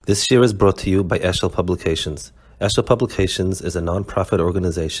This year is brought to you by Eshel Publications. Eshel Publications is a non-profit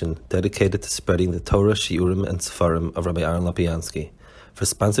organization dedicated to spreading the Torah, Shiurim, and Sefarim of Rabbi Aaron Lopiansky. For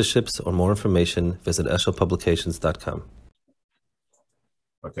sponsorships or more information, visit eshelpublications.com.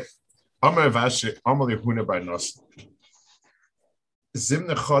 Okay. Amar Vashi, Amar Yehuna by Nos.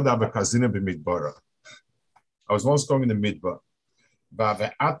 Zimne Choda Bekazina b'Midbara. I was once going in the Midbar.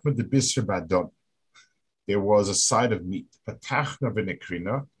 Ba've'atma de Bisher Ba'adon. There was a side of meat. Patachna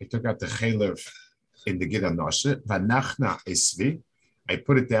v'nekrina. I took out the chelev in the Gid HaNoshe. V'nachna esvi. I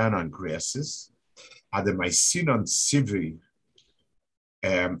put it down on grasses. Ademaisin sivri.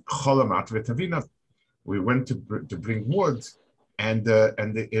 Cholamat v'tavina. We went to bring wood, and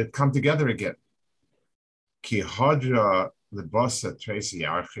it come together again. Ki hadra lebasa tracy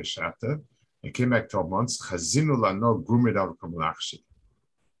archishata. I came back 12 months. Chazinu lano gumid av kamlachshi.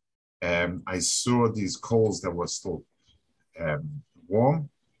 I saw these coals that were still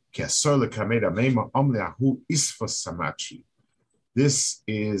warm. This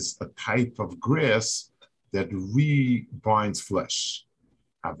is a type of grass that rebinds flesh.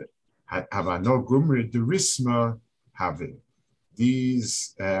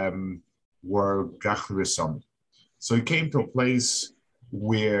 These were gachrisam. So he came to a place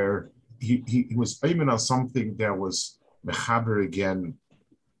where he was aiming on something that was mechaber again.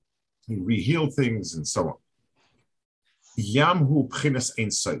 He rehealed things and so on. Yamhu b'chinas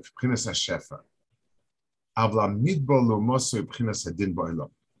ein sof, b'chinas hashefa. Avla midbar lo moso b'chinas hadin ba'olam,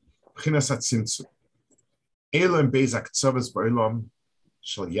 b'chinas hatzimtzum. Elam beis haktzavas ba'olam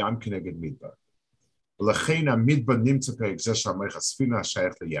shel yam kineged midbar. L'chein ha-midbar nimtza perek zeh shel hamelech hasfina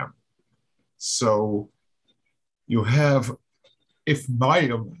hashayach liyam. So you have, if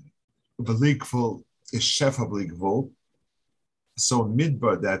mayim b'ligvul is shefa b'ligvul, so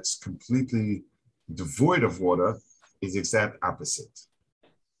midbar that's completely devoid of water is exact opposite.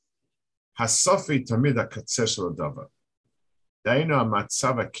 Hasafi tamid hakatzeh shel hadavar. Dainu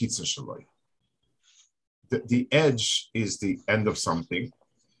hamatzav hakitzer sheloi. The edge is the end of something.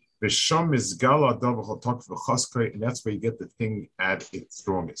 V'sham mizgal hadavar chotok v'choskei, and that's where you get the thing at its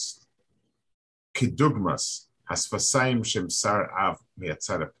strongest. Kidugmas hasfasayim shem sar av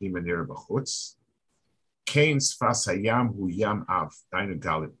miyatzad hapnima nira b'chutz. Kain's fas hayam hu yam av dainu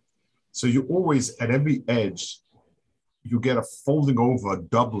galim. So you always, at every edge, you get a folding over, a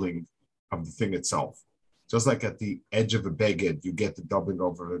doubling of the thing itself. Just like at the edge of a beged, you get the doubling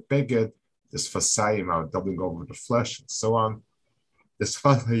over of a beged. This fasayim are doubling over the flesh, and so on. This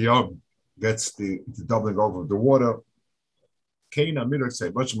fas hayam gets the doubling over of the water. Kain amirak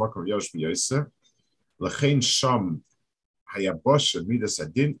say much makar yosh b'yoseh. L'chein sham hayabosha midas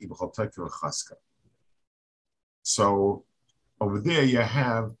adin ibchaltek v'chaska. So over there you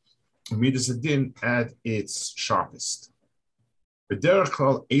have midas adin at its sharpest. B'derech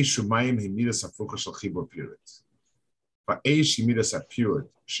klal eishu mayim he midas hafucha shel chibur pirit. Va'eish he midas hapirit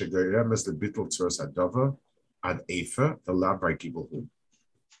shegoremes lebitl tzuras hadavar ad efer the labai gibelhu.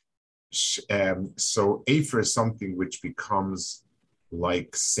 So efer is something which becomes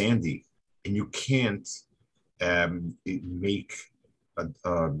like sandy, and you can't make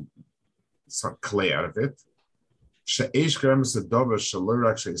some clay out of it. So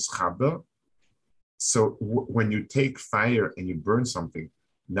when you take fire and you burn something,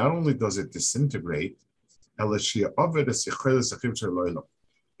 not only does it disintegrate,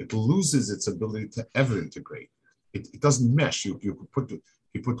 it loses its ability to ever integrate. It doesn't mesh. You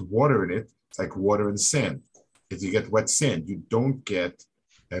put water in it, it's like water and sand. If you get wet sand, you don't get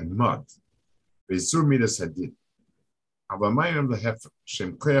mud.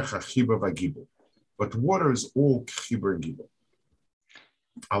 But water is all chibur and gibur.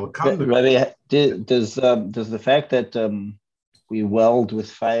 Rabbi, does the fact that we weld with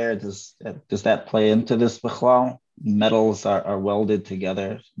fire, does that play into this bichlal? Metals are welded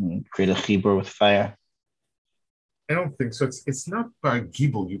together and create a chibur with fire? I don't think so. It's not by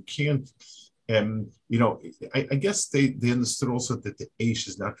gibur. You can't. I guess they understood also that the ash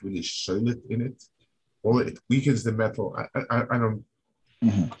is not really sholet in it, or it weakens the metal. I don't.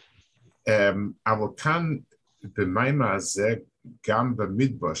 אבל כאן במים הזה, גם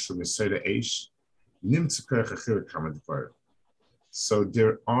במדבר של מסורת האש, נמצא כרך אחר כמה דברים. So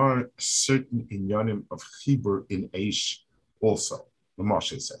there are certain inyanim of chibur in ash also, the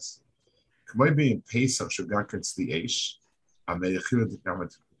Moshe says. כמו being Pesach shugakets the ash, המלכים את כמה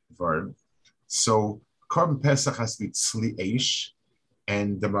דברים. So carbon Pesach has to be tzli ash,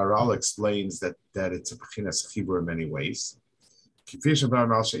 and the Maral explains that it's a b'chinas chibur in many ways.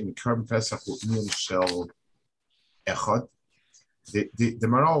 In carbon Pesach the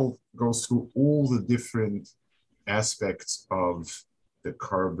Maral goes through all the different aspects of the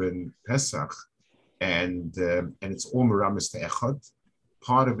carbon Pesach, and it's all meramis to echad.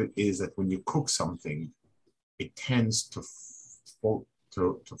 Part of it is that when you cook something, it tends to fall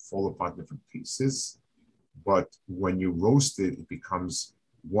apart in different pieces. But when you roast it, it becomes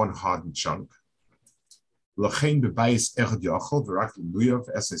one hardened chunk. Lachein bebayis echad yachol v'rak luyav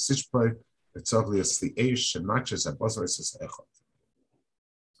es esishpay etzavlias the eish shemaches abazar es echad.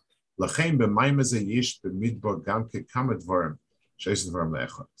 Lachein b'mayim ze yish b'midbar gamke kamed varim sheis varim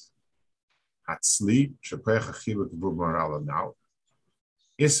leechad. Hatzli shekoyach achilu k'vu marala now.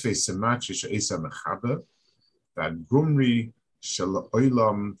 Isvei semachi sheisa mechaber that gumri shel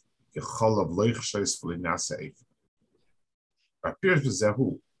oilam yechol of leich sheis v'linasa eif. Appears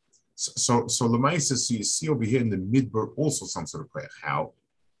b'zehu. So Lamaisa, so you see over here in the midbar also some sort of koyach. How?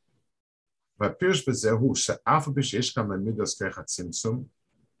 But Pirsh bezehu she'afa b'sheish kam midas koyach hatzimtzum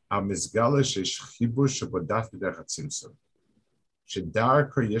al mizgala sheish chibur shebodaf b'derech hatzimtzum shedar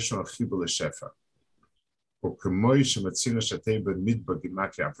kol yesh no chibur l'shefa u'kemoy shematzina shatei b'midbar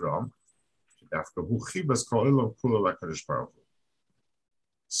gimatri Avraham shedafka hu chibas kol olam kula l'kadosh baruch hu.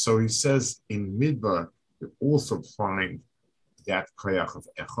 So he says in midbar you also find that koyach of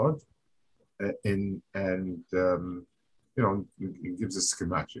echad. It gives a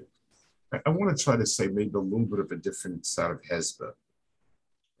schematic. I want to try to say maybe a little bit of a different side of hezbollah.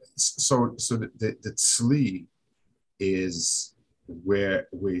 So the tzli is where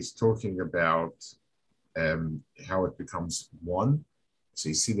he's talking about how it becomes one. So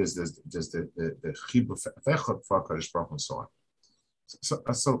you see there's the chibur of echad for HaKadosh Baruch Hu and so on.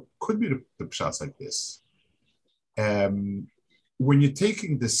 So could be the pshat like this. When you're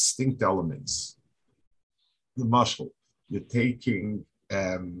taking distinct elements, the mashal, you're taking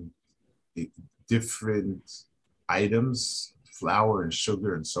different items, flour and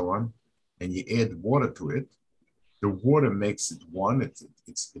sugar and so on, and you add water to it, the water makes it one, it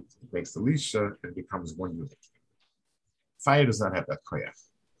makes the lisha, and it becomes one unit. Fire does not have that koyach.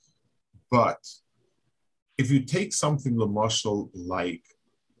 But if you take something, the mashal, like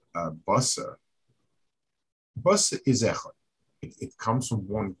basa is echad. It comes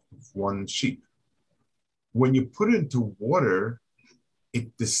from one sheep. When you put it into water,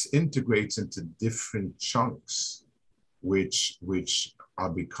 it disintegrates into different chunks, which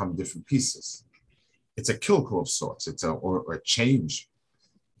become different pieces. It's a kilkel of sorts. It's or a change.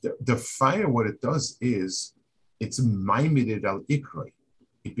 The fire, what it does is it's maimitid al ikroi.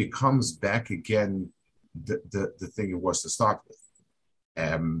 It becomes back again the thing it was to start with.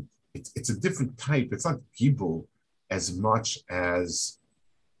 It's a different type. It's not gibul as much as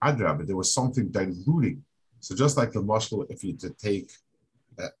adrab, but there was something diluting. So just like the mashal, if you to take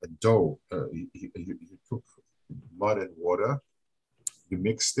a dough, you took mud and water, you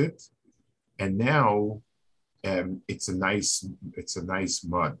mixed it, and now it's a nice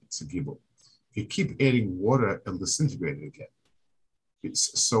mud. It's a gibel. If you keep adding water, it'll disintegrate it again.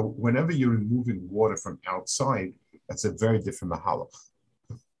 So whenever you're removing water from outside, that's a very different mahalach.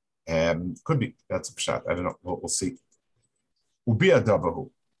 Could be, that's a pshat. I don't know. We'll see. Ubi adabahu.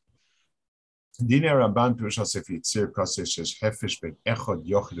 Dine Ramban Pirushas if Yitzir Kasesh Hefesh Ben Echad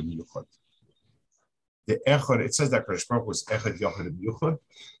Yochid Yuchad. The Echad, it says that Kadosh Baruch was Echad Yochid Yuchad,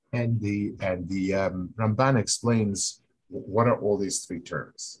 and the Ramban explains what are all these three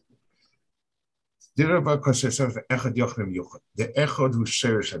terms. The Echad who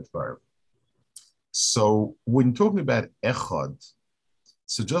shares Advar. So when talking about Echad,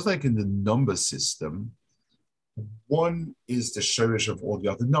 so just like in the number system, one is the shirish of all the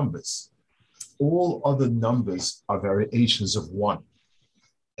other numbers. All other numbers are variations of one.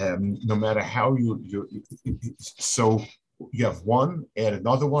 No matter how so you have one, add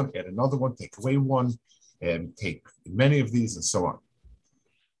another one, take away one, and take many of these, and so on.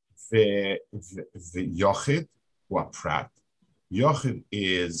 The yochid, or prat. Yochid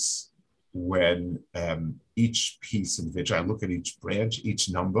is when each piece individual, I look at each branch, each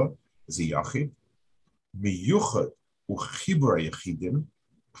number is a yochid. Miyuchad uchibra yechidim,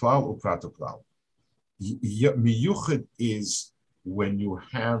 klal uprato klal. Miyuchad is when you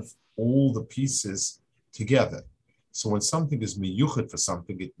have all the pieces together. So when something is miyuchad for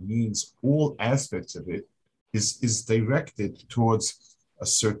something, it means all aspects of it is directed towards a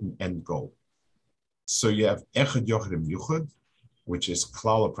certain end goal. So you have echad yochad miyuchad, which is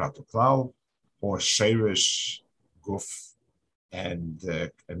klal uprato klal, or sheirish, guf, and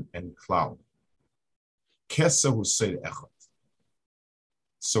klal. Kesa who said echad.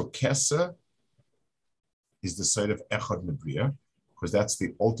 So kesa is the side of echad nebriya, because that's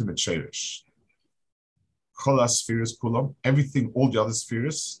the ultimate sheirish. Kol spheres kulam, everything, all the other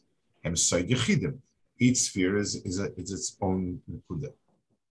spheres, hem side yechidim. Each sphere is its own nekuda.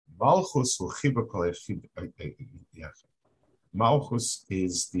 Malchus hu chiba kol echid yachid. Malchus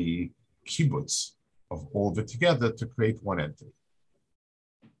is the kibbutz of all of it together to create one entity.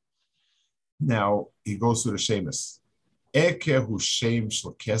 Now he goes through the shemus. Eke hu shem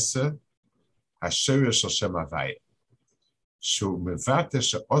shel keser, hashoyer shel shem havaya. Shu mevate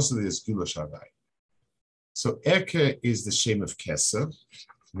she'osli is gula shavaya. So Eke is the shem of keser.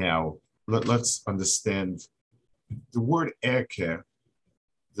 Now let's understand the word Eke.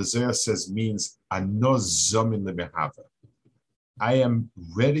 The Zohar says means anoz zomin lebehava. I am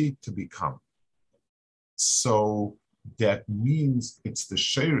ready to become. So that means it's the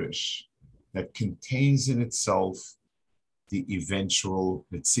shirish that contains in itself the eventual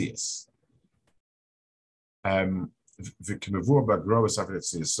mitzias. V'kimevur b'agrovas after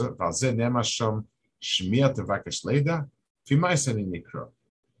mitzias. V'alzeh nema shom shmiat tevakesh leda. V'maisen inikra.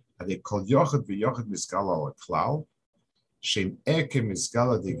 Adei kol yochad v'yochad mizgala al klal. Shem eke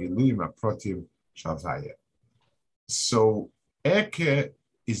mizgala de giluyim aprotim shavaya. So Eke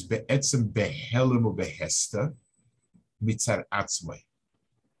is be'etzem behelim u behesta mitzad atzmai.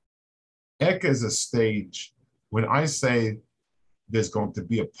 Eke is a stage. When I say there's going to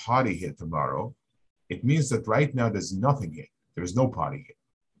be a party here tomorrow, it means that right now there's nothing here. There is no party here.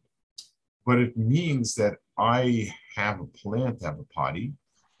 But it means that I have a plan to have a party,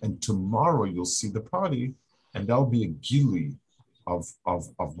 and tomorrow you'll see the party, and that'll be a gili of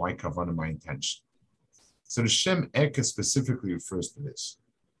my kavanah, my intention. So the Shem Eke specifically refers to this.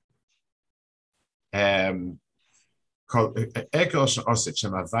 Eke oset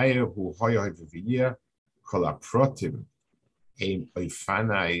Shem Havaya hu hoya v'viyah kol aprotim ein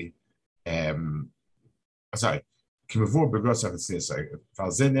oifanai. Sorry. Kimavur begros afetznisai.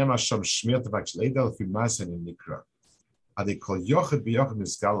 Valze nema shom shmir tavak shleida lefi masen in nikra. Ade kol yochid b'yochid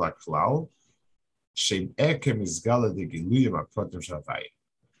mizgal laklal Shem Eke mizgal de giluyim aprotim shavaya.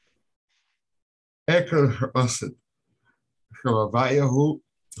 Eker oset Shem Havaya hu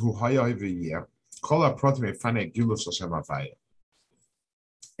hoya v'viyah kol aprotim oifanai gilu shel Shem Havaya.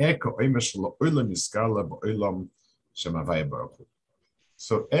 Eke oimesh lo oilam mizgal b'oilam Shem Havaya baruch hu.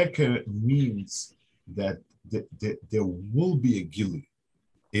 So Eke means that there will be a gili.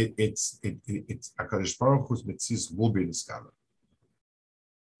 It's HaKadosh Baruch Hu's mitzvahs will be in the skala.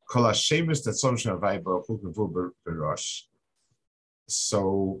 Kol hashemus that Shem Havaya Baruch Hu gevur b'rosh.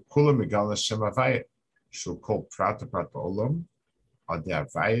 So kulam megala Shem Havaya shul kol prat ba'olam ad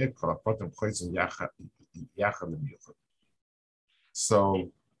Havaya kol apotem choyzin yachad l'miyuchad. So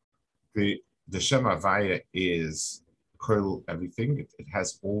the Shem Havaya is kol everything. It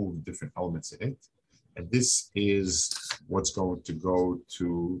has all the different elements in it. And this is what's going to go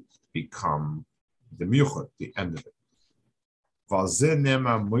to become the miyuchad, the end of it. Valzeh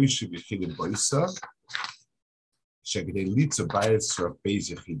nema Moshe b'chidim boisa, shegedei litzo bayis sor beis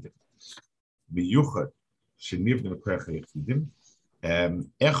yechidim. Miyuchad shenivne mekoach yechidim,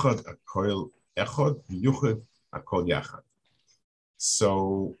 echad akol echad, miyuchad akol yachad.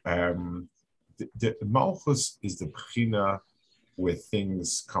 So the Malchus is the bechina where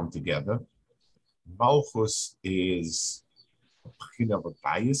things come together. Malchus is a bechina of a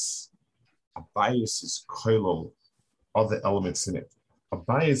bias. A bias is koilol other elements in it. A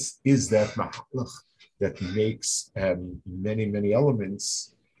bias is that mahalach that makes many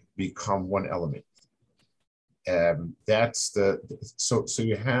elements become one element. That's so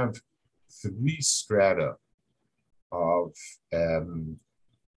you have three strata of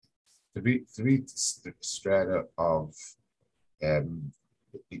three strata of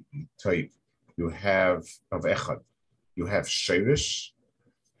type. You have of echad, you have shirish,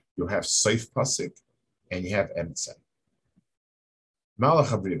 you have seif pasik, and you have emtzah. Malach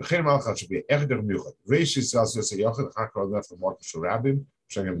habriya, b'chein malach should be echder miyuchad. Reish Yisrael says yochad chakol nef l'mork shurabim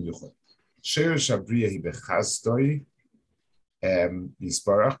shengem miyuchad. Shirish habriya hi bechazdoi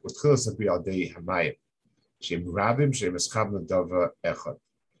yisbarach utchilas habriya al dei hamayim shem rabim shem eschab nadava echad.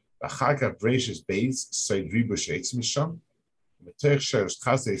 Achar kach reish beis soid ribu sheitz misham. So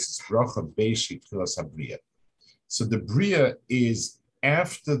the bria is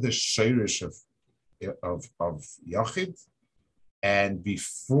after the shirish of Yachid and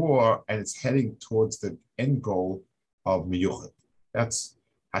before, and it's heading towards the end goal of Miyuchad. That's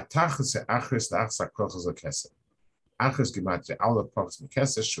Hatachas Achris Achsa Kochas Akesa. Achris Gematria Allah Pochs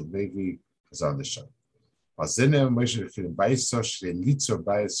Mekesa Shulevi Kazandisham. Azene Moshe Chilim Baisa Shre Litzo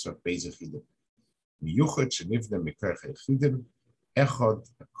Baisa Bezichilim. Miyuchad Shenivne Mekerch Yechidim Echad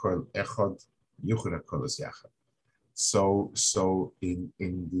Akol Echad Yuchad Akolos Yachad. So in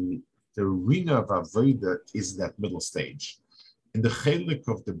the arena of Avodah is that middle stage. In the chelik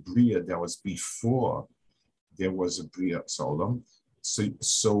of the bria that was before there was a bria solam.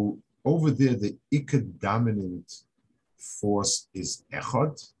 So over there, the ikad dominant force is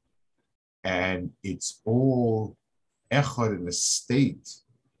echad, and it's all echad in a state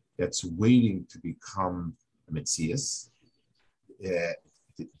that's waiting to become a metzias.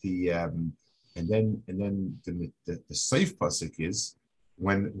 And then the safe pasuk is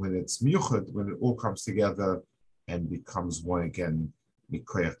when it's miyuchad, when it all comes together and becomes one again.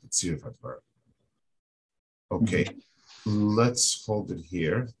 Okay, let's hold it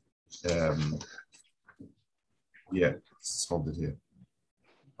here. Yeah, let's hold it here.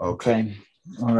 Okay. All right.